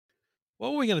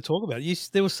What were we going to talk about?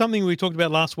 There was something we talked about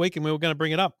last week, and we were going to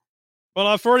bring it up. Well,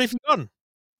 I've already forgotten.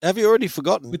 Have you already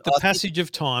forgotten? With the passage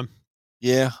of time.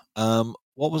 Yeah.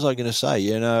 What was I going to say?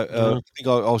 I think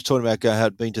I was talking about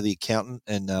had been to the accountant,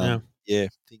 and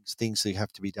things that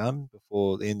have to be done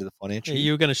before the end of the financial year.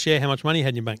 You were going to share how much money you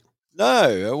had in your bank. No,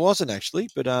 it wasn't actually,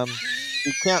 but the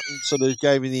accountant sort of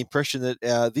gave me the impression that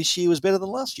this year was better than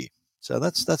last year. So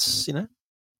that's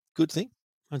good thing.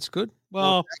 That's good.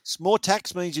 Well, more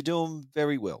tax means you're doing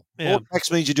very well. Yeah. More tax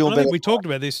means you're doing better. We talked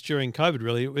about this during COVID,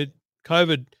 really.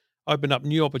 COVID opened up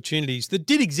new opportunities that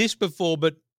did exist before,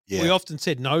 but we often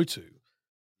said no to.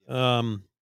 Like all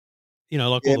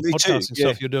the podcasts and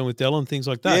stuff you're doing with Dell and things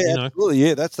like that. Yeah, absolutely.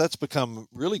 Yeah, that's become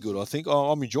really good. I think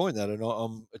I'm enjoying that,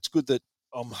 and it's good that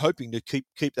I'm hoping to keep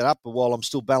that up. But while I'm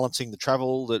still balancing the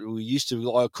travel that we used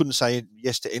to, I couldn't say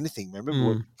yes to anything.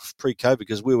 Remember pre-COVID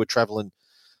because we were traveling.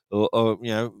 A lot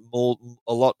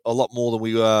more than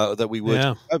we were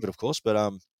COVID, of course.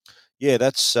 But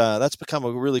that's become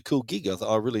a really cool gig.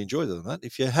 I really enjoy that.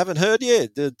 If you haven't heard,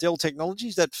 the Dell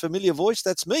Technologies, that familiar voice,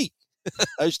 that's me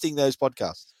hosting those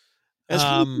podcasts. It's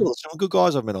really cool. Some good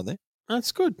guys I've met on there.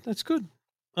 That's good. There's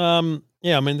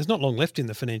not long left in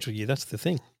the financial year. That's the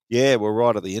thing. Yeah, we're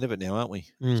right at the end of it now, aren't we?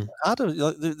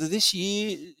 This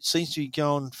year seems to be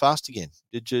going fast again.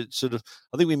 Did you sort of?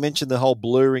 I think we mentioned the whole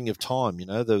blurring of time.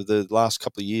 The last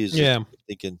couple of years. Yeah,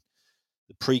 thinking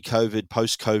the pre-COVID,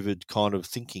 post-COVID kind of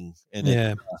thinking, and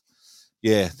there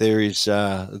is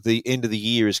the end of the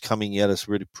year is coming at us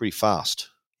really pretty fast.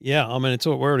 Yeah, we're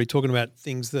already talking about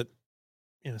things that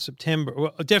September.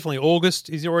 Well, definitely August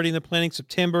is already in the planning.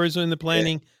 September is in the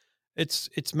planning. Yeah.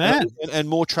 It's mad, and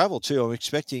more travel too.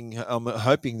 I'm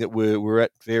hoping that we're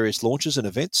at various launches and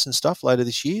events and stuff later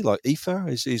this year. Like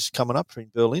IFA is coming up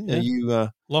in Berlin. Yeah. Are you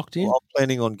locked in? I'm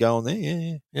planning on going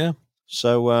there. Yeah.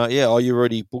 So are you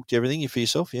already booked everything for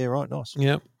yourself? Yeah, right. Nice.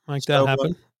 Yeah, make that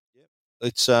happen.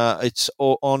 It's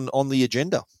on the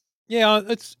agenda. Yeah,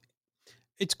 it's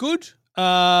good.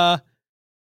 I'm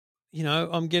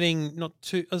getting not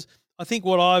too. I think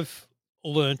what I've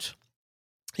learnt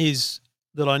is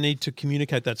that I need to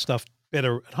communicate that stuff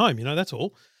better at home. That's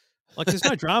all. Like, there's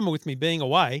no drama with me being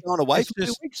away. Going away for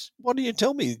 2 weeks? Why do you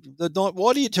tell me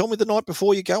the night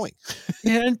before you're going?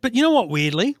 Yeah, but you know what?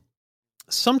 Weirdly,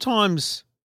 sometimes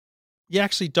you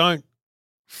actually don't.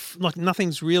 Like,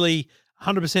 nothing's really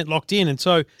 100% locked in, and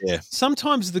so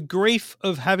sometimes the grief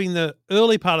of having the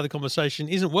early part of the conversation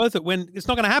isn't worth it when it's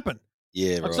not going to happen.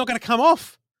 Yeah, it's not going to come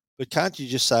off. But can't you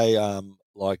just say, I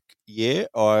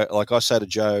say to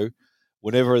Joe,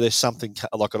 whenever there's something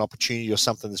like an opportunity or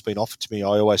something that's been offered to me,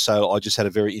 I always say, I just had a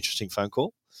very interesting phone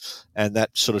call. And that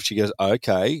sort of, she goes,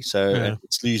 okay. So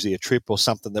it's usually a trip or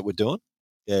something that we're doing.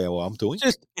 Yeah, well, I'm doing.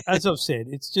 Just, as I've said,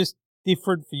 it's just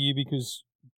different for you because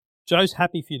Joe's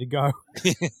happy for you to go.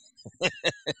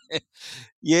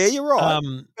 Yeah, you're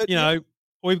right.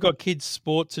 We've got kids'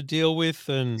 sport to deal with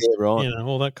and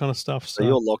all that kind of stuff. So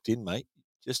you're locked in, mate.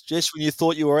 Just when you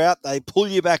thought you were out, they pull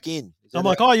you back in. I'm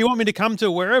like, you want me to come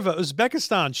to wherever?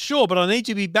 Uzbekistan? Sure, but I need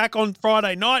you to be back on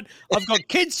Friday night. I've got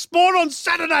kids' sport on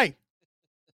Saturday.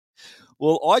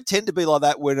 Well, I tend to be like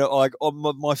that when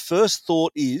my first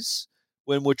thought is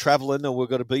when we're traveling or we're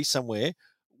going to be somewhere,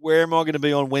 where am I going to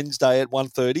be on Wednesday at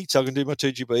 1:30 so I can do my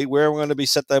 2GB? Where am I going to be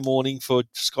Saturday morning for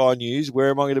Sky News? Where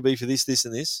am I going to be for this,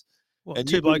 and this? What, and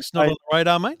two blokes not on the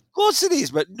radar, mate? Of course it is,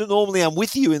 but normally I'm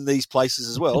with you in these places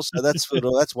as well, so that's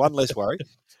one less worry.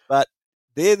 But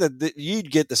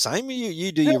you'd get the same.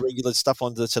 You do your regular stuff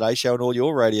on the Today Show and all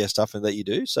your radio stuff and that you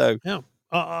do. So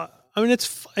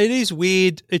it is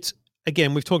weird. It's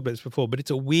again, we've talked about this before, but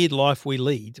it's a weird life we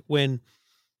lead when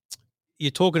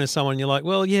you're talking to someone. You're like,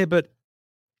 well, yeah, but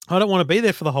I don't want to be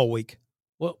there for the whole week.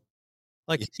 Well,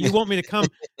 you want me to come?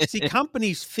 See,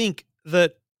 companies think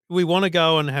that we want to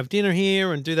go and have dinner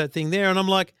here and do that thing there, and I'm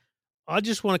like, I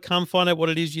just want to come find out what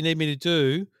it is you need me to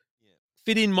do.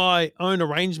 Fit in my own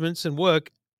arrangements and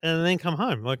work, and then come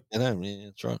home. Like,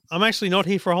 that's right. I'm actually not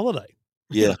here for a holiday.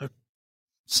 Yeah,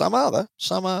 some are though.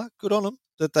 Some are good on them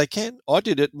that they can. I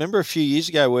did it. Remember a few years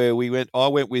ago where I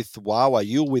went with Huawei.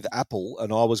 You were with Apple,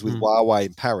 and I was with Huawei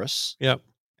in Paris. Yep.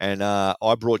 And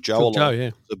I brought Joe along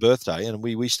for the birthday, and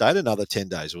we stayed another 10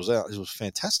 days. It was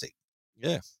fantastic.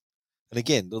 Yeah. And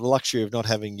again, the luxury of not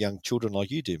having young children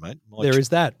like you do, mate. There is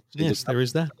that. Yes, there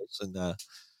is that. And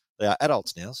they are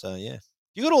adults now, so yeah.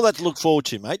 You got all that to look forward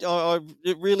to, mate. I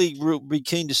really be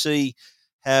keen to see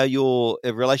how your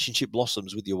relationship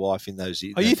blossoms with your wife in those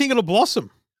years. Oh, you think it'll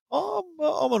blossom?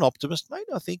 I'm an optimist, mate.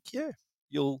 I think,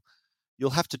 you'll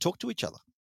have to talk to each other.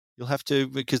 You'll have to,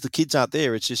 because the kids aren't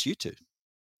there. It's just you two.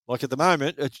 Like at the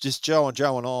moment, it's just Joe and I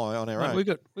on our Mate,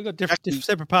 own. we got different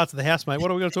separate parts of the house, mate. What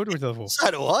are we going to talk to each other for?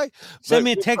 So do I. Send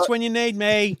me a text when you need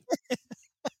me.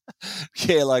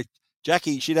 Yeah, like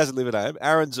Jackie, she doesn't live at home.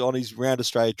 Aaron's on his round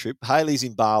Australia trip. Haley's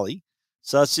in Bali.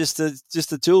 So it's just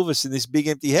the two of us in this big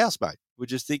empty house, mate. We're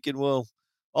just thinking, well,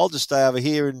 I'll just stay over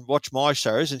here and watch my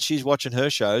shows, and she's watching her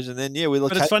shows, and then we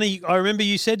look. But it's funny. I remember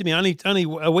you said to me only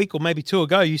a week or maybe two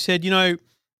ago. You said,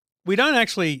 we don't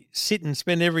actually sit and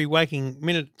spend every waking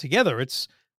minute together.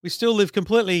 We still live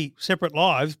completely separate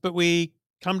lives, but we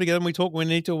come together and we talk when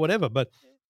we need to or whatever. But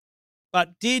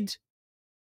did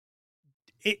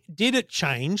it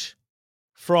change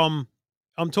from?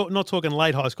 Not talking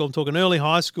late high school. I'm talking early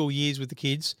high school years with the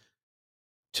kids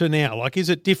to now. Like, is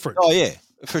it different? Oh yeah,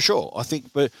 for sure. I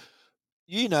think, but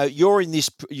you're in this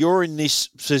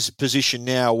position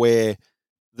now where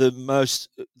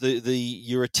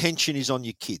your attention is on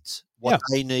your kids, what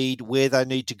they need, where they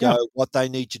need to go, what they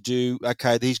need to do.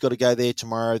 Okay, he's got to go there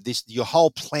tomorrow. Your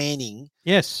whole planning,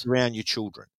 around your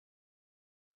children.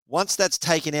 Once that's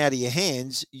taken out of your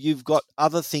hands, you've got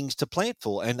other things to plan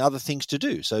for and other things to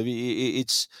do. So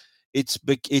it's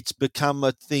become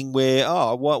a thing where,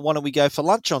 why don't we go for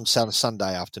lunch on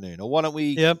Sunday afternoon, or why don't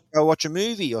we go watch a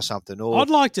movie or something? Or I'd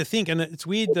like to think, and it's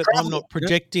weird that I'm not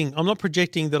projecting. I'm not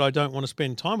projecting that I don't want to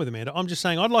spend time with Amanda. I'm just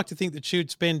saying I'd like to think that she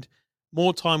would spend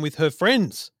more time with her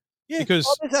friends. Yeah, because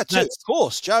that too. Of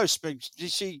course, Joe.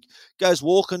 She goes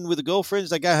walking with the girlfriends.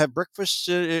 They go have breakfast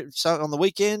on the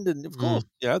weekend, and of course,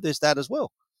 there's that as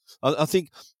well. I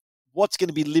think what's going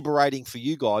to be liberating for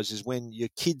you guys is when your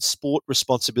kids' sport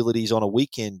responsibilities on a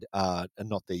weekend are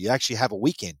not there. You actually have a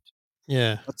weekend.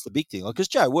 Yeah, that's the big thing. Because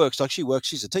Joe works. She works.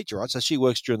 She's a teacher, right? So she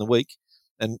works during the week,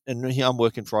 and I'm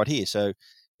working right here. So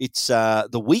it's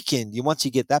the weekend. Once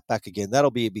you get that back again,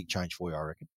 that'll be a big change for you, I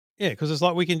reckon. Yeah, because it's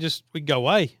like we can go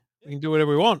away. We can do whatever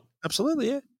we want.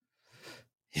 Absolutely, yeah.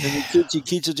 And your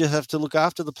kids will just have to look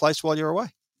after the place while you're away.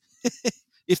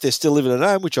 If they're still living at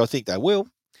home, which I think they will.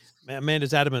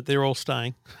 Amanda's adamant they're all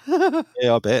staying. Yeah,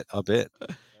 I bet.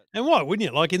 And why wouldn't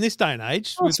you? Like in this day and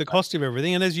age, with the cost of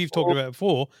everything, and as you've talked about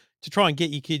before, to try and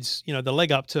get your kids, the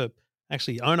leg up to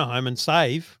actually own a home and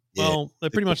save, well, they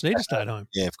pretty much need to stay at home.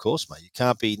 Yeah, of course, mate. You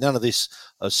can't be none of this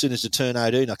as soon as you turn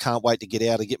 18. I can't wait to get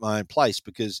out and get my own place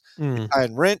because you're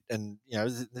paying rent, and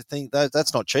the thing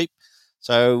that's not cheap.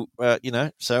 So I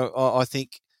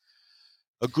think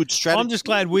a good strategy. I'm just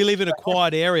glad we live in a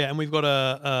quiet area and we've got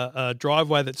a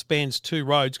driveway that spans two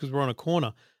roads because we're on a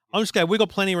corner. I'm just glad we've got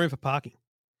plenty of room for parking.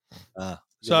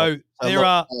 So there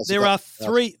are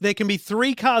three. There can be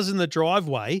 3 cars in the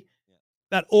driveway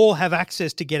that all have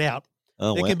access to get out.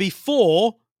 There can be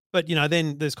 4, but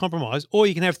then there's compromise. Or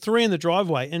you can have 3 in the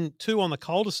driveway and 2 on the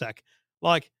cul-de-sac.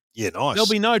 Like, nice. There'll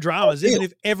be no dramas, even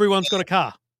if everyone's got a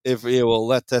car.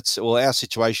 That's our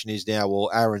situation is now. Well,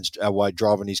 Aaron's away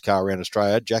driving his car around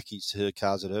Australia. Jackie's her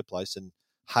car's at her place, and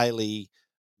Haley,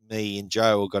 me, and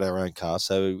Joe all got our own car.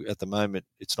 So at the moment,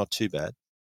 it's not too bad.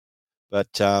 But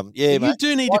you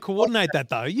do need to coordinate that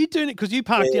though. You do it because you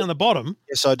park down the bottom.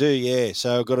 Yes, I do. Yeah,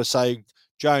 so I've got to say,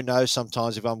 Joe knows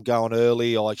sometimes if I'm going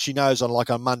early, she knows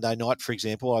on Monday night, for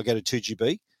example, I go to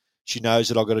 2GB. She knows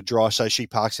that I've got to drive, so she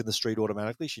parks in the street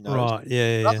automatically. She knows. Right,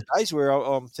 yeah. Other days where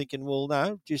I'm thinking, well,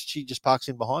 no, she just parks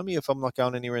in behind me. If I'm not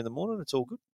going anywhere in the morning, it's all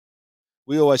good.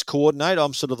 We always coordinate.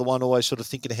 I'm sort of the one always sort of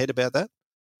thinking ahead about that,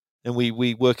 and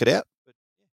we work it out. But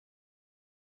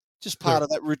just part of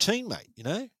that routine, mate,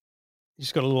 You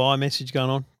just got a little iMessage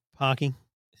going on, parking.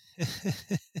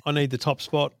 I need the top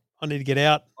spot. I need to get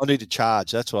out. I need to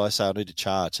charge. That's what I say. I need to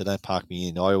charge. So don't park me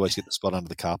in. I always get the spot under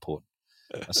the carport.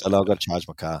 I said, I've got to charge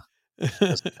my car.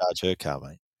 That's to charge her car,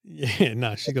 mate. Yeah,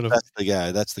 no, she's got to. That's the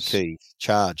go. That's the key.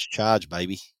 Charge,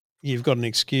 baby. You've got an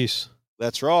excuse.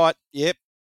 That's right. Yep.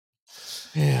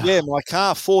 Yeah, my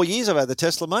car. 4 years I've had the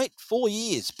Tesla, mate. 4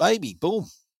 years, baby. Boom.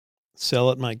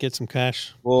 Sell it, mate. Get some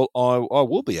cash. Well, I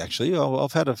will be actually.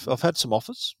 I've had some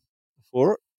offers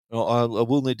for it. I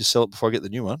will need to sell it before I get the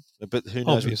new one. But who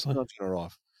knows when it's going to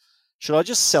arrive? Should I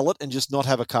just sell it and just not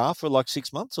have a car for like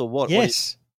 6 months or what?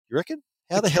 Yes. You reckon?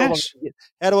 How the hell?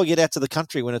 How do I get out to the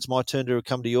country when it's my turn to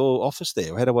come to your office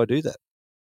there? How do I do that?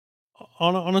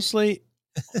 Honestly,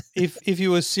 if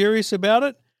you were serious about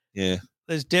it, yeah,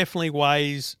 there's definitely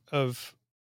ways of,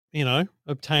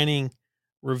 obtaining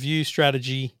review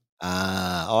strategy.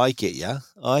 I get you.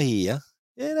 I hear you.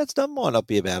 Yeah, that might not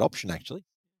be a bad option actually.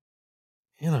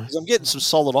 'Cause I'm getting some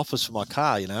solid offers for my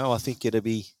car. I think it'd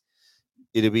be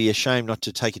a shame not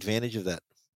to take advantage of that.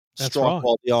 That's Strike right.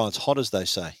 while the iron's hot, as they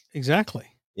say. Exactly.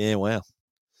 Yeah. Wow.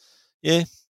 Yeah.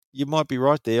 You might be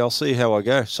right there. I'll see how I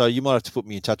go. So you might have to put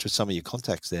me in touch with some of your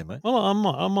contacts there, mate. Well,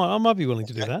 I might be willing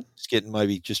to do that.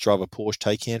 Just drive a Porsche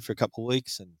Taycan for a couple of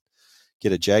weeks and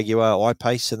get a Jaguar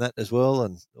I-Pace and that as well,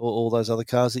 and all those other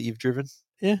cars that you've driven.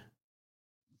 Yeah.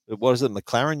 What is it,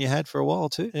 McLaren you had for a while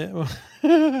too? Yeah. Well,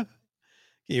 get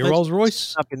your Rolls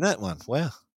Royce. Up in that one.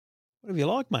 Wow. Whatever you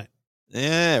like, mate.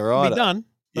 Yeah, right. It'll be done,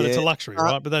 but it's a luxury,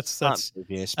 right? But that's that's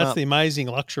the amazing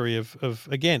luxury of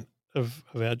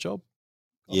our job.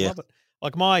 I love it.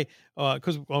 Like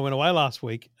because I went away last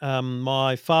week,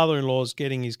 my father-in-law's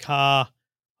getting his car,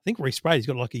 I think, resprayed. He's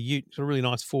got like a ute, it's a really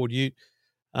nice Ford ute,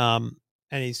 and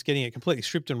he's getting it completely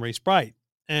stripped and resprayed.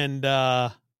 And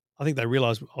I think they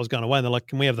realised I was going away, and they're like,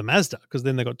 "Can we have the Mazda?" Because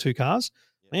then they got two cars.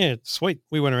 Yep. Yeah, sweet.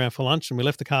 We went around for lunch and we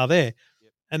left the car there,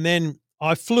 and then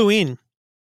I flew in,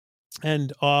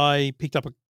 and I picked up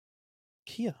a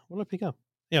Kia. What did I pick up?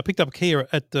 Yeah, I picked up a Kia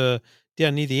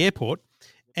down near the airport.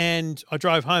 And I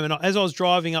drove home, and as I was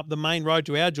driving up the main road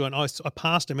to our joint, I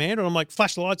passed Amanda, and I'm like,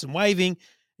 flash the lights and waving,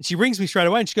 and she rings me straight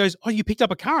away, and she goes, "Oh, you picked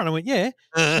up a car?" And I went, "Yeah."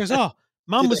 She goes, "Oh,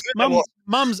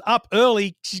 Mum's up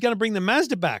early. She's going to bring the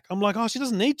Mazda back." I'm like, "Oh, she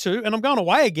doesn't need to, and I'm going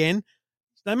away again.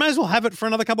 They may as well have it for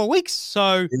another couple of weeks."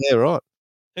 So yeah, right.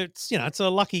 It's it's a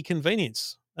lucky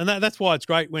convenience, and that's why it's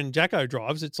great when Jacko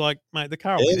drives. It's like, mate, the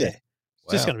car will be there.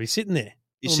 It's just going to be sitting there.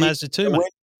 Mazda 2, mate.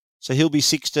 So he'll be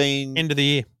 16 end of the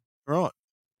year, right?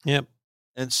 Yep.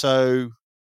 And so,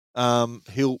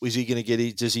 is he going to get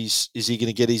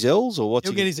his L's or what's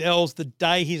he'll get his L's the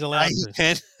day he's allowed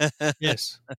to?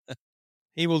 Yes.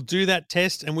 He will do that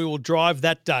test, and we will drive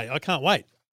that day. I can't wait.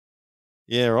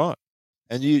 Yeah, right.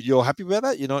 And you're happy about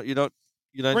that? You don't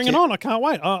bring it on. I can't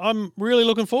wait. I'm really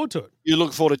looking forward to it. You're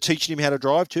looking forward to teaching him how to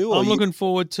drive too? I'm looking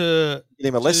forward to get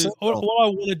him a lesson. What I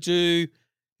want to do.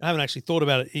 I haven't actually thought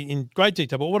about it in great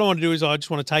detail, but what I want to do is I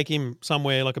just want to take him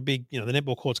somewhere like a big, the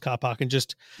netball courts car park, and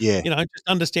just, just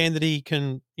understand that he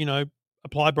can,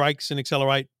 apply brakes and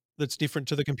accelerate that's different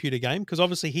to the computer game. Because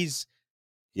obviously his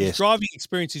driving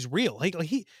experience is real.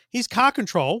 His car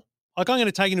control, like, I'm going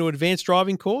to take him to an advanced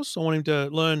driving course. I want him to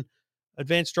learn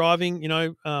advanced driving,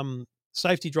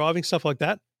 safety driving, stuff like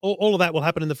that. All of that will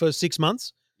happen in the first 6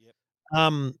 months.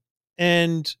 Yep.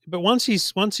 But once I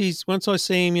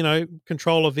see him,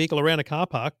 control a vehicle around a car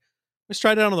park, we're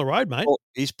straight out on the road, mate. Well,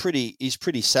 he's pretty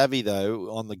savvy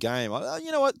though on the game.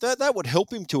 You know what? That would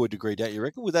help him to a degree, don't you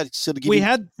reckon? Would that sort of give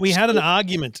we had an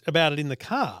argument about it in the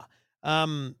car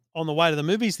on the way to the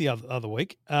movies the other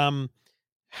week.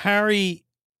 Harry,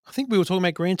 I think we were talking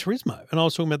about Gran Turismo, and I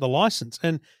was talking about the license,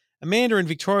 and Amanda and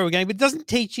Victoria were going, "But it doesn't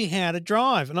teach you how to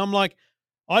drive," and I'm like,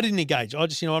 I didn't engage. I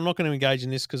just, I'm not going to engage in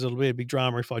this because it'll be a big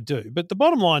drama if I do. But the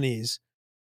bottom line is,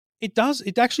 it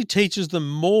actually teaches them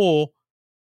more.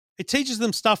 It teaches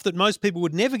them stuff that most people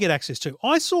would never get access to.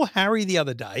 I saw Harry the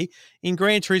other day in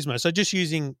Gran Turismo, so just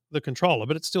using the controller,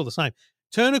 but it's still the same.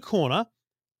 Turn a corner,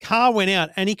 car went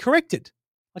out, and he corrected.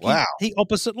 Like, wow. He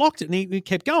opposite locked it, and he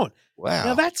kept going. Wow.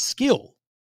 Now, that skill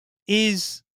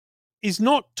is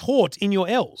not taught in your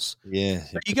L's. Yeah.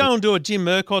 You go and do a Jim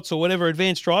Murcott's or whatever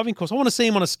advanced driving course. I want to see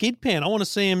him on a skid pan. I want to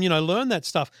see him, learn that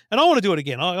stuff. And I want to do it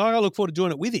again. I look forward to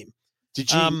doing it with him.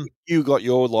 Did you, you got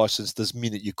your license this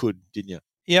minute you could, didn't you?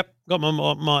 Yep. Got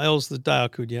my L's the day I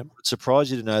could, yep.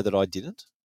 Surprised you to know that I didn't.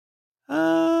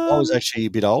 I was actually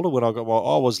a bit older when I got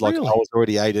I was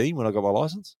already 18 when I got my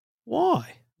license.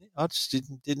 Why? I just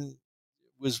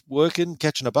was working,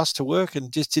 catching a bus to work,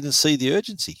 and just didn't see the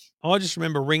urgency. I just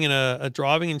remember ringing a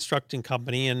driving instructing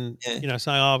company and, saying,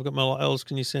 I've got my L's,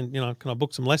 can you send, can I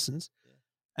book some lessons? Yeah.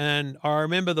 And I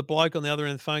remember the bloke on the other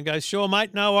end of the phone goes, "Sure,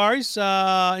 mate, no worries.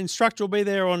 Instructor will be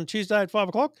there on Tuesday at 5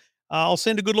 o'clock. I'll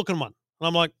send a good looking one." And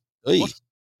I'm like, "What?"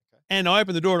 And I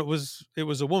opened the door and it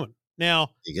was a woman.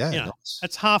 Now,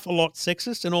 that's half a lot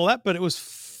sexist and all that, but it was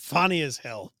funny as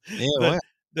hell. Yeah,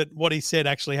 that what he said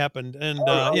actually happened. And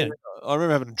I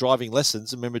remember having driving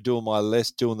lessons. I remember doing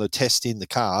the test in the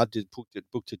car. Booked it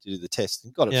to do the test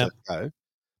and got it to go.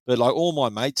 But like all my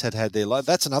mates had their license.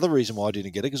 That's another reason why I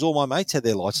didn't get it, because all my mates had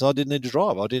their license. I didn't need to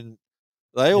drive.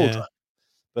 They all drove.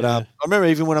 But I remember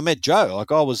even when I met Joe,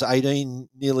 like I was 18,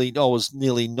 I was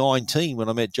nearly 19 when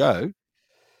I met Joe,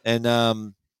 and I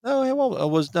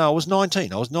was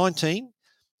 19. I was 19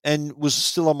 and was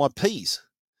still on my P's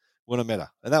when I met her,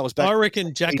 and that was back. I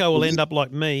reckon Jacko will end up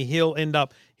like me. He'll end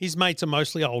up. His mates are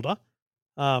mostly older,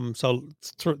 so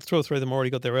two or three of them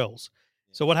already got their L's.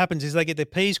 So what happens is they get their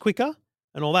P's quicker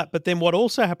and all that. But then what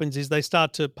also happens is they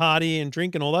start to party and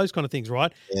drink and all those kind of things,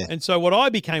 right? Yeah. And so what I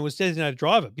became was designated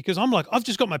driver, because I'm like, I've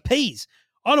just got my P's.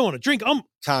 I don't want to drink.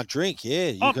 Can't drink. Yeah,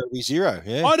 you got to be zero.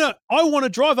 Yeah. I want to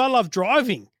drive. I love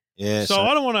driving. Yeah. So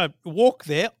I don't want to walk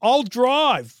there. I'll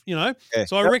drive, Yeah.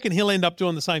 So I reckon he'll end up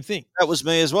doing the same thing. That was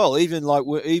me as well.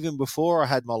 Even before I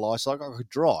had my license, like I could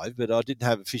drive, but I didn't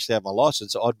officially have my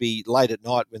license. I'd be late at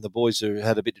night when the boys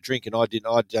had a bit to drink, and I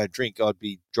don't drink. I'd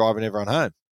be driving everyone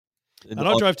home. And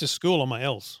I drove to school on my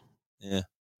L's. Yeah.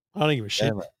 I don't give a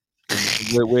shit.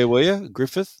 Where were you?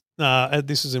 Griffith?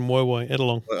 This is in Woy,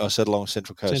 Ettalong. I said along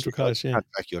Central Coast. Central Coast, yeah. Can't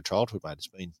track your childhood, mate. It's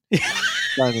been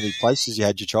so many places you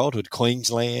had your childhood.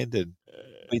 Queensland and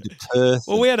been to Perth.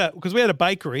 Well, we had a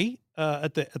bakery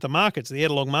at the markets, the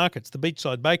Ettalong markets, the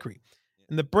beachside bakery,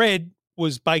 and the bread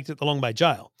was baked at the Long Bay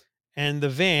Jail, and the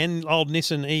van, old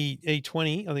Nissan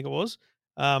E20, I think it was,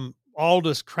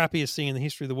 oldest, crappiest thing in the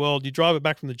history of the world. You drive it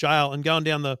back from the jail and going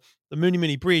down the Mooney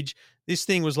Mooney Bridge. This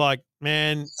thing was like,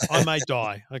 man, I may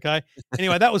die. Okay.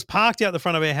 Anyway, that was parked out the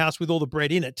front of our house with all the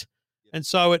bread in it. And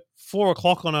so at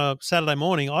 4:00 on a Saturday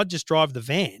morning, I'd just drive the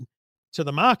van to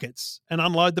the markets and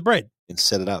unload the bread. And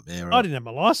set it up. Yeah, right. I didn't have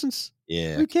my license.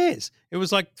 Yeah. Who cares? It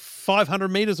was like 500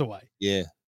 meters away. Yeah.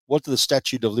 What are the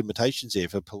statute of limitations there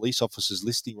for police officers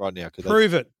listening right now?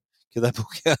 Prove it. Could they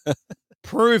book out?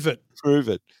 Prove it. Prove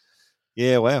it.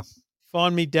 Yeah, wow.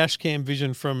 Find me dash cam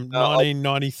vision from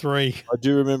 1993. I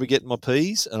do remember getting my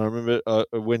P's, and I remember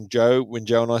when Joe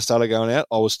and I started going out,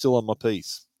 I was still on my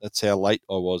P's. That's how late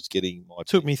I was getting my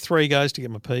Took me 3 goes to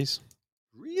get my P's.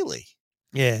 Really?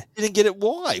 Yeah. You didn't get it?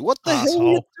 Why? What the hell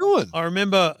were you doing? I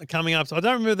remember coming up. I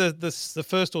don't remember the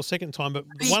first or second time, but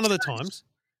one of the times.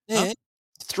 Yeah. Huh?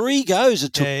 3 goes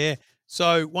it took. Yeah.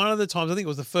 So one of the times, I think it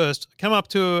was the first, come up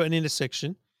to an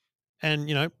intersection, and,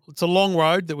 it's a long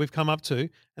road that we've come up to,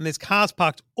 and there's cars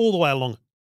parked all the way along it.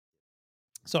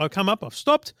 So I come up, I've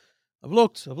stopped, I've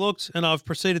looked, and I've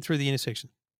proceeded through the intersection.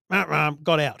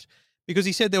 Got out because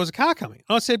he said there was a car coming.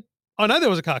 And I said, I know there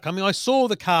was a car coming. I saw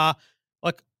the car,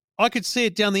 like I could see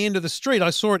it down the end of the street. I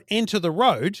saw it enter the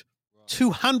road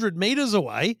 200 meters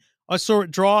away. I saw it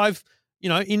drive,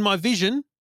 in my vision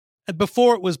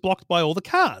before it was blocked by all the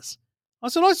cars. I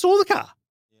said, I saw the car.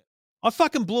 I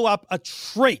fucking blew up a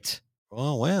treat.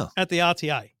 Oh, wow. At the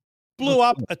RTA. Blew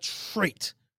up a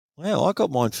treat. Wow, I got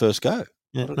mine first go.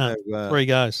 Yeah, 3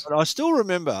 goes. But I still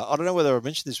remember, I don't know whether I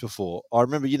mentioned this before. I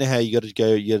remember, how you got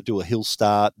to do a hill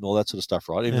start and all that sort of stuff,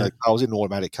 right? Even though I was in an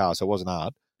automatic car, so it wasn't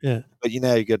hard. Yeah. But you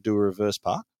got to do a reverse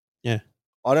park. Yeah.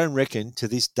 I don't reckon to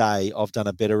this day I've done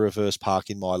a better reverse park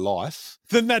in my life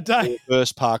than that day. The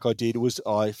reverse park I did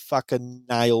I fucking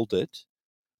nailed it.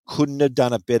 Couldn't have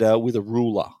done it better with a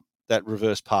ruler. That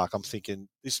reverse park, I'm thinking,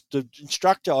 the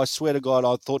instructor, I swear to God,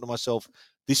 I thought to myself,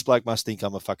 this bloke must think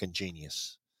I'm a fucking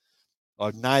genius.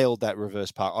 I nailed that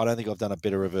reverse park. I don't think I've done a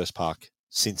better reverse park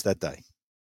since that day.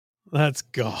 That's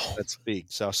gold. That's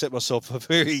big. So I set myself a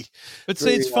very. But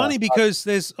see, it's funny because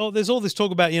there's all this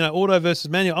talk about auto versus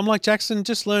manual. I'm like, Jackson,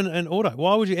 just learn an auto.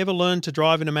 Why would you ever learn to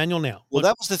drive in a manual now? Well,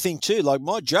 that was the thing too. Like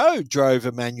my Joe drove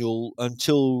a manual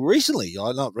until recently.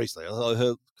 Not recently.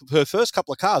 Her first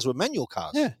couple of cars were manual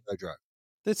cars. Yeah, Joe drove.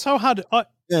 It's so hard.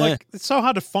 It's so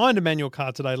hard to find a manual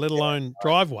car today, let alone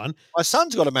drive one. My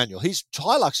son's got a manual. His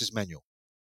Hilux is manual.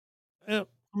 I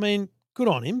mean, good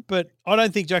on him, but I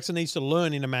don't think Jackson needs to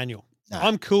learn in a manual. No.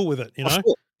 I'm cool with it,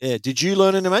 Yeah. Did you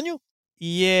learn in a manual?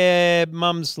 Yeah,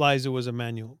 Mum's Laser was a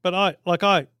manual, but I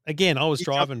was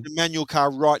driving a manual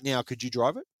car right now. Could you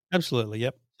drive it? Absolutely.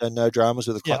 Yep. So no dramas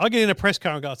with the clutch. Yeah, I get in a press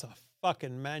car and go, it's a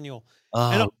fucking manual.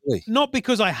 Oh, really? Not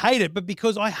because I hate it, but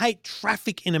because I hate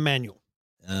traffic in a manual.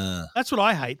 That's what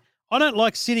I hate. I don't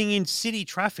like sitting in city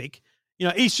traffic.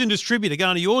 Eastern Distributor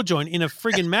going to your joint in a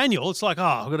friggin' manual. It's like,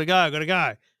 I've got to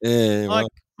go. Yeah, like,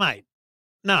 mate,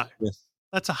 no. Yeah.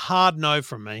 That's a hard no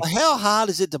from me. Well, how hard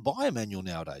is it to buy a manual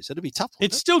nowadays? It'd be tough.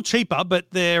 It's still cheaper, but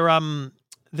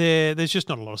there's just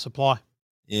not a lot of supply.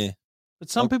 Yeah. But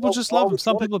some people just love them.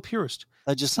 Some people are purist.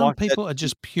 Some people are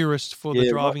just purist for the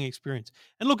driving experience.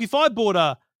 And look, if I bought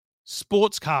a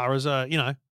sports car as a,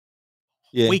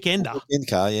 weekender, weekend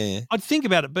car, I'd think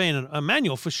about it being a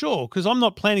manual for sure, because I'm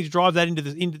not planning to drive that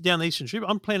down the Eastern Strip.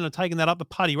 I'm planning on taking that up the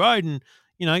Putty Road and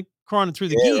grinding through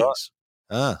the gears.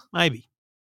 Right. Maybe.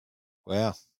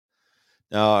 Wow.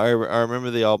 No, I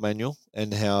remember the old manual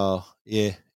and how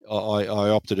I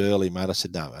opted early, mate. I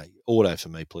said, no, mate, auto for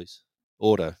me, please.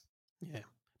 Auto. Yeah.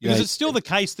 Because it's still the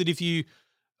case that if you,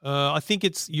 I think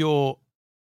it's your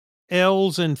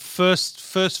L's and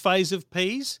first phase of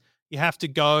P's, you have to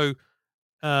go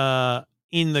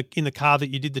in the car that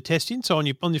you did the test in. So on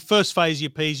your first phase of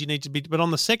your P's, you need to be, but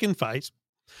on the second phase,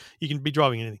 you can be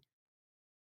driving anything.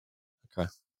 Okay.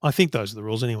 I think those are the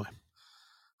rules anyway.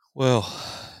 Well,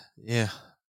 yeah.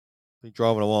 Been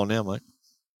driving a while now, mate.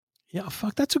 Yeah,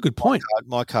 fuck, that's a good point.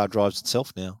 My car drives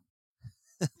itself now.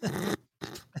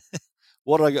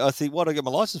 What do I think? What do I get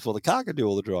my license for? The car can do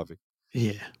all the driving.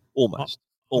 Yeah. Almost.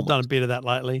 I've done a bit of that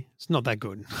lately. It's not that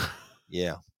good.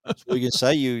 Yeah. That's what you can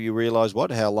say. You realise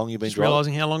what? How long you've been Just driving?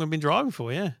 realizing how long I've been driving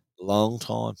for, yeah. Long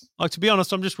time. Like, to be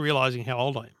honest, I'm just realizing how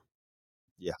old I am.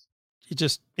 Yeah.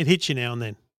 It hits you now and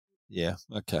then. Yeah.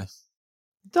 Okay.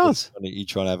 It does. You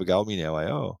trying to have a go at me now, eh?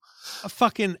 Oh. I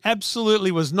fucking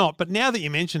absolutely was not. But now that you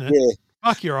mention it, Yeah.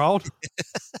 fuck, you're old.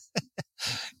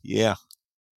 Yeah.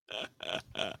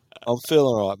 I'm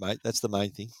feeling all right, mate. That's the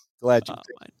main thing. Glad you.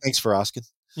 Thanks for asking.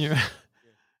 You're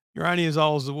only as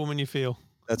old as the woman you feel.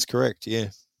 That's correct. Yeah.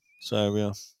 So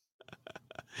yeah.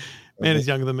 Man is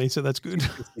younger than me, so that's good.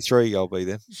 53, I'll be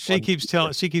then. She keeps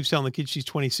telling the kids she's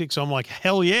 26. So I'm like,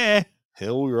 hell yeah.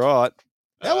 Hell right.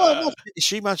 How much is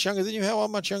she much younger than you? How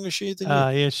much younger is she than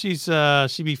you? Yeah,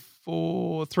 she'd be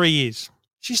 3 years.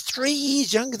 She's 3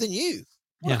 years younger than you.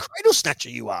 What Yeah. a cradle snatcher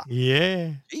you are.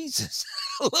 Yeah. Jesus.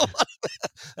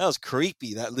 That was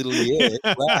creepy, that little year.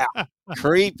 Wow.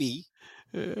 Creepy.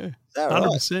 Yeah. Is that right?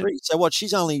 100%. So what,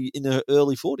 she's only in her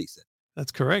early 40s then?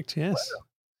 That's correct, yes. Wow.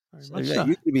 Very So much yeah, so.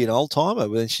 you could be an old timer,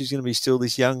 but then she's going to be still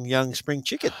this young spring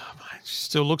chicken. Oh, mate, she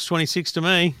still looks 26 to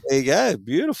me. There you go.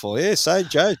 Beautiful. Yeah, same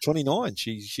Joe, 29.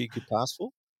 She could pass for.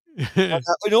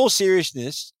 In all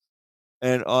seriousness,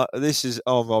 and I'm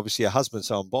obviously a husband,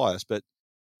 so I'm biased, but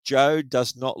Joe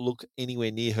does not look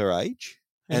anywhere near her age.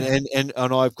 And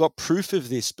I've got proof of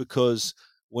this because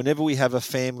whenever we have a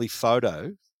family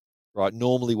photo, right,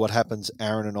 normally what happens,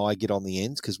 Aaron and I get on the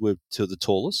ends because we're to the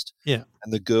tallest. Yeah.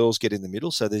 And the girls get in the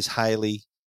middle. So there's Haley,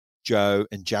 Joe,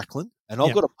 and Jacqueline. And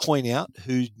I've got to point out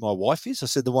who my wife is. I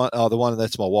said the one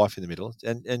that's my wife in the middle.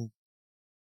 And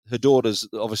her daughters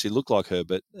obviously look like her,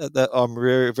 but I'm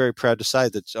very, very proud to say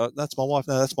that that's my wife.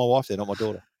 No, that's my wife. They're not my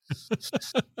daughter.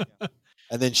 Yeah.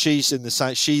 And then she's in the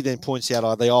same. She then points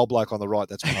out, the old bloke on the right.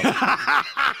 That's my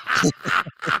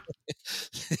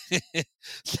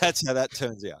That's how that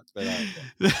turns out. But,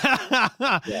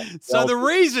 So the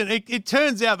reason it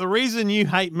turns out the reason you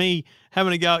hate me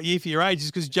having a go at you for your age is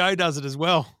because Joe does it as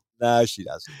well. No, she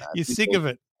doesn't. No, you're sick of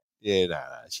it. Yeah, no,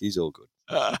 she's all good.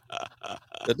 But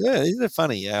yeah, isn't it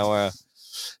funny how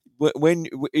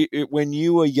when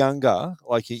you were younger,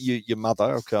 like your mother,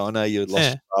 okay, I know you lost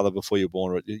your father before you were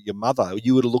born, but your mother,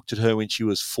 you would have looked at her when she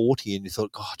was 40 and you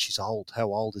thought, God, she's old. How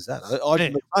old is that?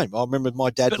 I remember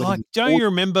my dad. But don't you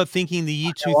remember thinking the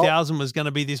year 2000 was going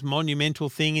to be this monumental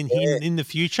thing in the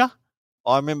future?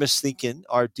 I remember thinking,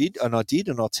 I did, and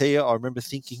I'll tell you, I remember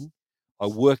thinking, I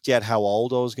worked out how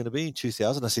old I was going to be in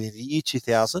 2000. I said, in the year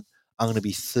 2000, I'm going to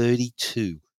be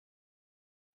 32.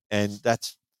 And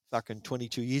that's fucking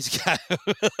 22 years ago.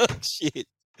 Shit.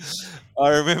 I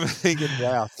remember thinking,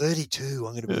 wow, 32,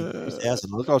 I'm going to be in 2000.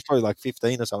 Look, I was probably like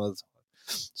 15 or something.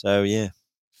 So, yeah.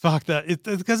 Fuck that.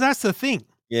 Because that's the thing.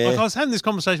 Yeah. Like I was having this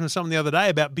conversation with someone the other day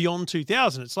about Beyond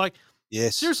 2000. It's like,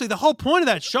 yes, seriously, the whole point of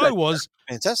that show was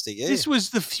fantastic. Yeah, this was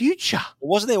the future.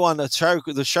 Wasn't there one the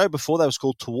show before that was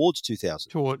called Towards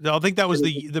 2000? I think that was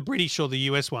the British or the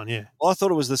US one. Yeah, I thought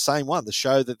it was the same one. The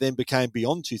show that then became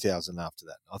Beyond 2000 after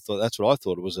that. I thought that's what I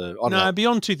thought it was.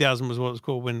 Beyond 2000 was what it was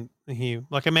called when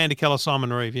like Amanda Keller,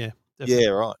 Simon Reeve. Yeah, definitely. Yeah,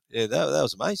 right. Yeah, that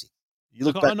was amazing. You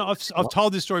look back. I've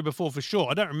told this story before for sure.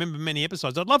 I don't remember many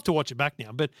episodes. I'd love to watch it back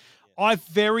now, but I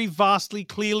very vastly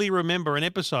clearly remember an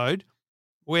episode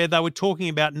where they were talking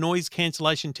about noise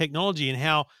cancellation technology and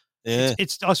how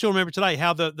it's I still remember today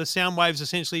how the sound waves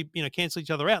essentially, cancel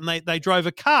each other out. And they drove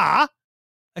a car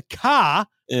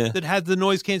that had the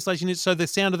noise cancellation in it, so the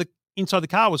sound of the inside the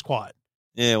car was quiet.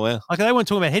 Yeah, well. Like they weren't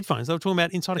talking about headphones, they were talking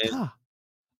about inside a car.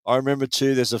 I remember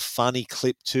too, there's a funny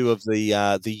clip too of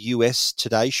the US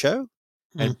Today show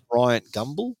and Bryant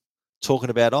Gumbel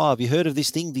talking about, have you heard of this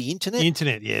thing, the internet? The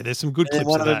internet, yeah. There's some good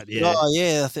clips of that, yeah. Oh,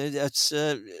 yeah, it's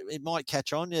it might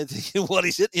catch on. What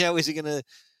is it? Is it going to?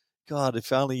 God,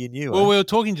 if only you knew. Well, we were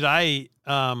talking today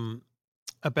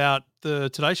about the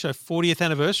Today Show 40th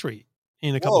anniversary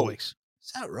in a couple of weeks.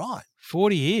 Is that right?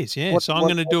 40 years, yeah. So I'm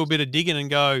going to do a bit of digging and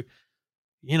go,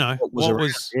 what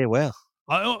was yeah, wow.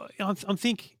 I'm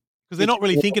thinking, because they're not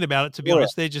really thinking about it, to be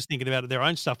honest. They're just thinking about their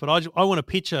own stuff. But I want to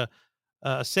pitch a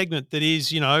segment that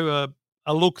is, a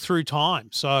look through time.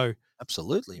 So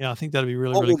absolutely, yeah, I think that'd be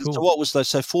really cool. So what was that?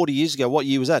 So 40 years ago, what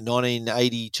year was that?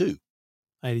 1982.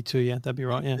 82, yeah, that'd be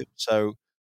right, yeah. So,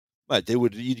 mate,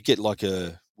 you'd get like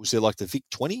was there like the VIC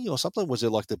 20 or something? Was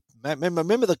there like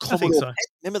remember the Commodore PET?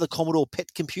 Remember the Commodore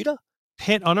PET computer?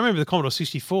 PET, I don't remember the Commodore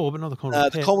 64, but not the Commodore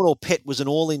PET. The Commodore PET was an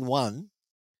all-in-one,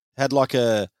 had like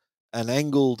an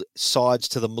angled sides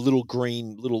to the little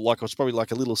green, it was probably like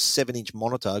a little 7-inch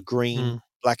monitor, green,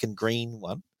 black and green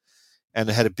one, and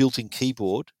it had a built-in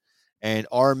keyboard. And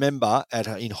I remember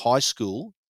in high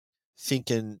school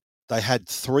thinking they had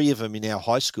 3 of them in our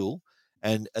high school,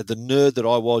 and the nerd that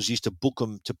I was used to book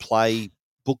them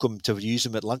to use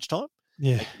them at lunchtime.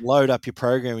 Yeah. Load up your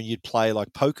program and you'd play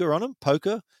like poker on them,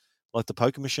 like the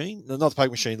poker machine. No, not the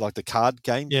poker machine, like the card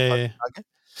game. Yeah.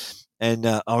 And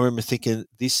I remember thinking,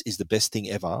 this is the best thing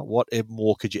ever. What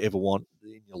more could you ever want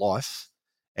in your life?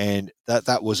 And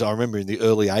that was, I remember in the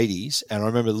early 80s, and I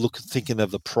remember thinking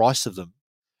of the price of them.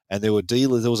 And there were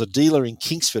dealers. There was a dealer in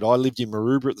Kingsford. I lived in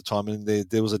Maroubra at the time, and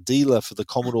there was a dealer for the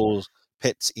Commodore's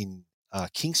pets in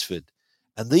Kingsford.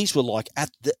 And these were like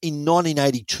in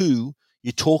 1982,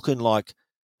 you're talking like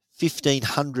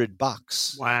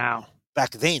 $1,500. Wow.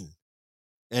 Back then.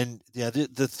 And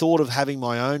the thought of having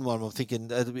my own one, I'm thinking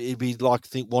it'd be like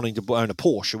wanting to own a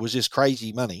Porsche. It was just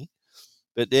crazy money.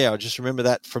 But yeah, I just remember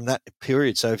that from that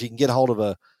period. So if you can get a hold of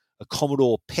a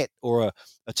Commodore pet or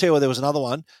I tell you what, there was another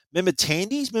one. Remember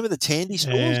Tandy's? Remember the Tandy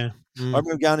stores? Yeah. I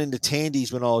remember going into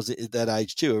Tandy's when I was at that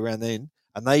age too, around then,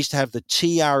 and they used to have the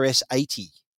TRS-80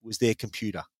 was their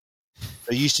computer.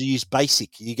 They used to use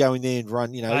BASIC. You go in there and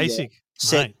run, BASIC.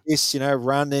 Set this,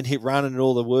 run, then hit run, and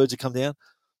all the words would come down.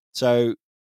 So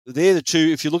they're the 2.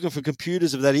 If you're looking for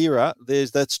computers of that era,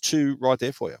 that's 2 right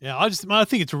there for you. Yeah, I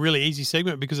think it's a really easy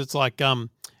segment because it's like think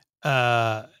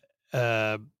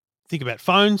about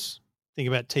phones, think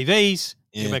about TVs,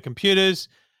 think about computers,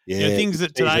 things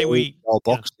that today we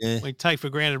take for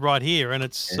granted right here, and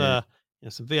it's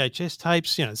some VHS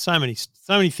tapes, so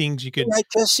many things you could.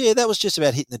 VHS, that was just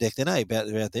about hitting the deck then,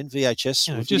 about then. VHS,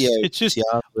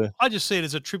 I just see it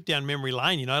as a trip down memory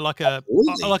lane, like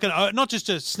not just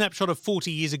a snapshot of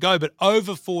 40 years ago, but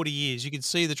over 40 years, you can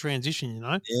see the transition.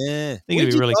 Yeah, I think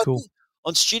it'd be really cool.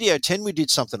 On Studio 10, we did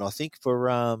something, I think,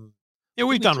 for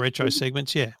we've done retro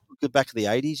segments, back to the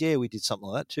 80s, we did something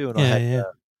like that too, and I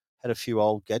had a few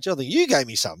old gadgets. I think you gave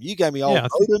me some. You gave me old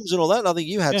modems and all that. And I think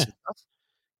you had some stuff.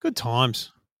 Good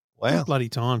times. Wow. Good bloody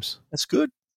times. That's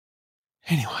good.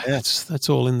 Anyway, that's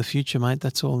all in the future, mate.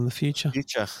 That's all in the future.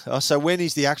 Oh, so when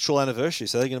is the actual anniversary?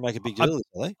 So they're going to make a big deal of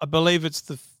it, are they? I believe it's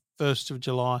the 1st of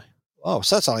July. Oh,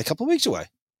 so that's only a couple of weeks away.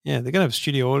 Yeah, they're going to have a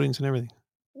studio audience and everything.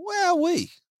 Wowee.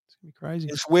 It's going to be crazy.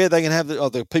 It's where they're going to have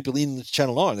the people in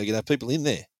Channel 9. They're going to have people in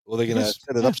there. Or they're going to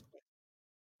set it up.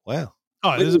 Wow.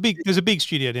 Oh, there's a big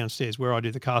studio downstairs where I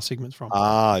do the car segments from.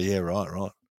 Ah, yeah, right.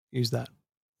 Use that.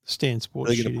 Stan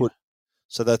Sports studio.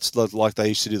 So that's like they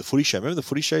used to do the footy show. Remember the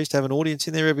footy show used to have an audience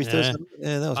in there every Thursday?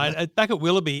 Yeah, that was back at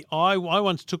Willoughby, I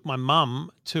once took my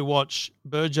mum to watch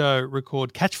Burjo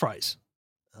record Catchphrase.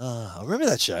 I remember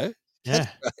that show. Yeah.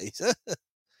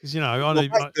 Because,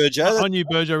 I knew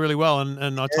Burjo really well,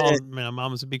 and I told my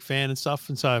mum was a big fan and stuff,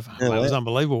 and so it was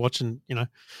unbelievable watching, a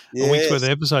week's worth of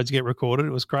episodes get recorded.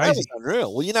 It was crazy. That was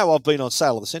unreal. Well, I've been on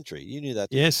Sale of the Century. You knew that.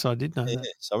 Yes, I did know that.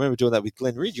 So I remember doing that with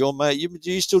Glenn Ridge. Your mate,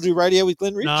 do you still do radio with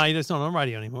Glenn Ridge? No, he's not on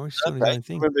radio anymore. He's still doing his own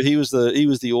thing. I remember he was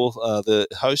the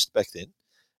host back then,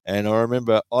 and I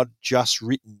remember I'd just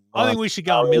written. I think we should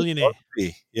go on Millionaire.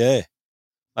 Yeah,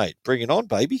 mate, bring it on,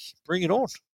 baby, bring it on.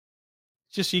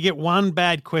 Just you get one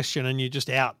bad question and you're just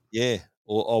out. Yeah.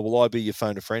 Or will I be your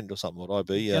phone a friend or something? Would I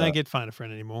be? They don't get phone a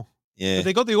friend anymore. Yeah. But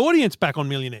they got the audience back on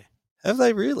Millionaire. Have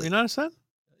they really? You notice that?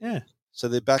 Yeah. So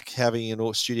they're back having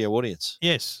a studio audience.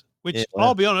 Yes. Which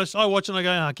I'll be honest, I watch and I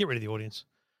go, get rid of the audience.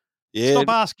 Yeah. Stop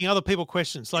asking other people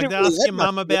questions. Like they ask your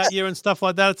mum about you and stuff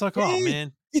like that. It's like, oh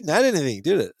man. Didn't add anything,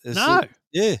 did it? No.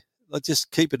 Let's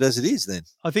just keep it as it is then.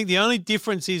 I think the only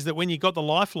difference is that when you got the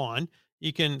Lifeline,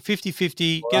 you can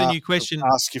 50-50 get a new question.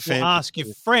 Ask your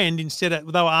friend instead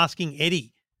of they were asking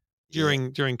Eddie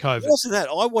during COVID. It wasn't that.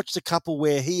 I watched a couple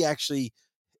where he actually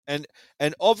and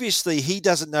obviously he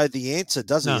doesn't know the answer,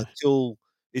 does he, until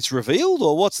it's revealed,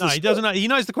 or what's he doesn't know. He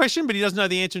knows the question, but he doesn't know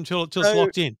the answer until it's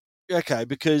locked in. Okay,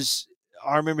 because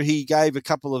I remember he gave a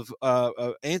couple of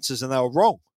answers and they were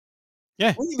wrong.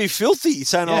 Yeah. Wouldn't you be filthy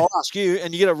saying, I'll ask you,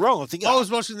 and you get it wrong? I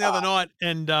was watching the other night,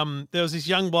 and there was this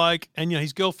young bloke, and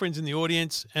his girlfriend's in the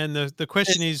audience, and the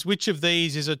question is, which of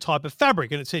these is a type of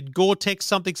fabric? And it said Gore-Tex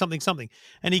something, something, something.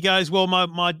 And he goes, well,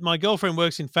 my girlfriend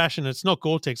works in fashion. It's not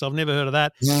Gore-Tex. I've never heard of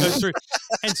that. Goes through.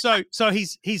 And so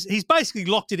he's basically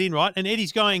locked it in, right? And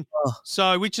Eddie's going,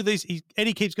 so which of these?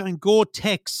 Eddie keeps going,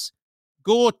 Gore-Tex.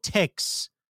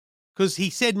 Because he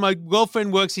said, my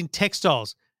girlfriend works in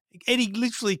textiles. Eddie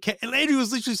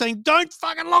was literally saying, don't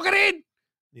fucking lock it in. And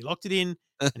he locked it in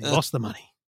and he lost the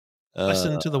money.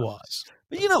 Listen to the wise.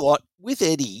 But you know what? With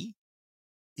Eddie,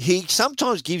 he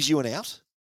sometimes gives you an out.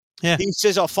 Yeah. He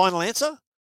says, final answer.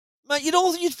 Mate,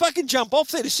 you'd fucking jump off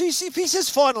there. If he says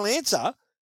final answer,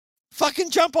 fucking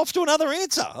jump off to another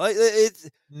answer.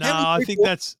 I think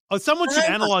that's – someone should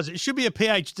analyse it. It should be a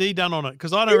PhD done on it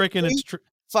because I don't reckon it's true.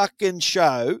 fucking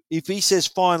show, if he says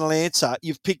final answer,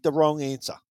 you've picked the wrong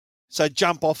answer. So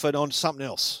jump off it on something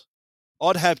else.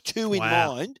 I'd have two in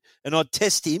mind, and I'd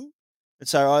test him and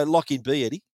say, I lock in B,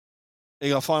 Eddie. You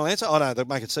got a final answer? Oh, no, they'll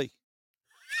make it C.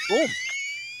 Boom.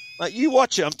 Mate, you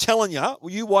watch it. I'm telling you,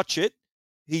 you watch it.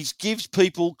 He gives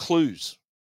people clues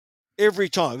every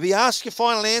time. If he asks your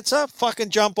final answer, fucking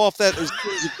jump off that as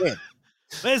soon as you can.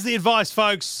 There's the advice,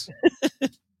 folks.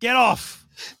 Get off.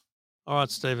 All right,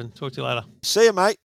 Stephen. Talk to you later. See you, mate.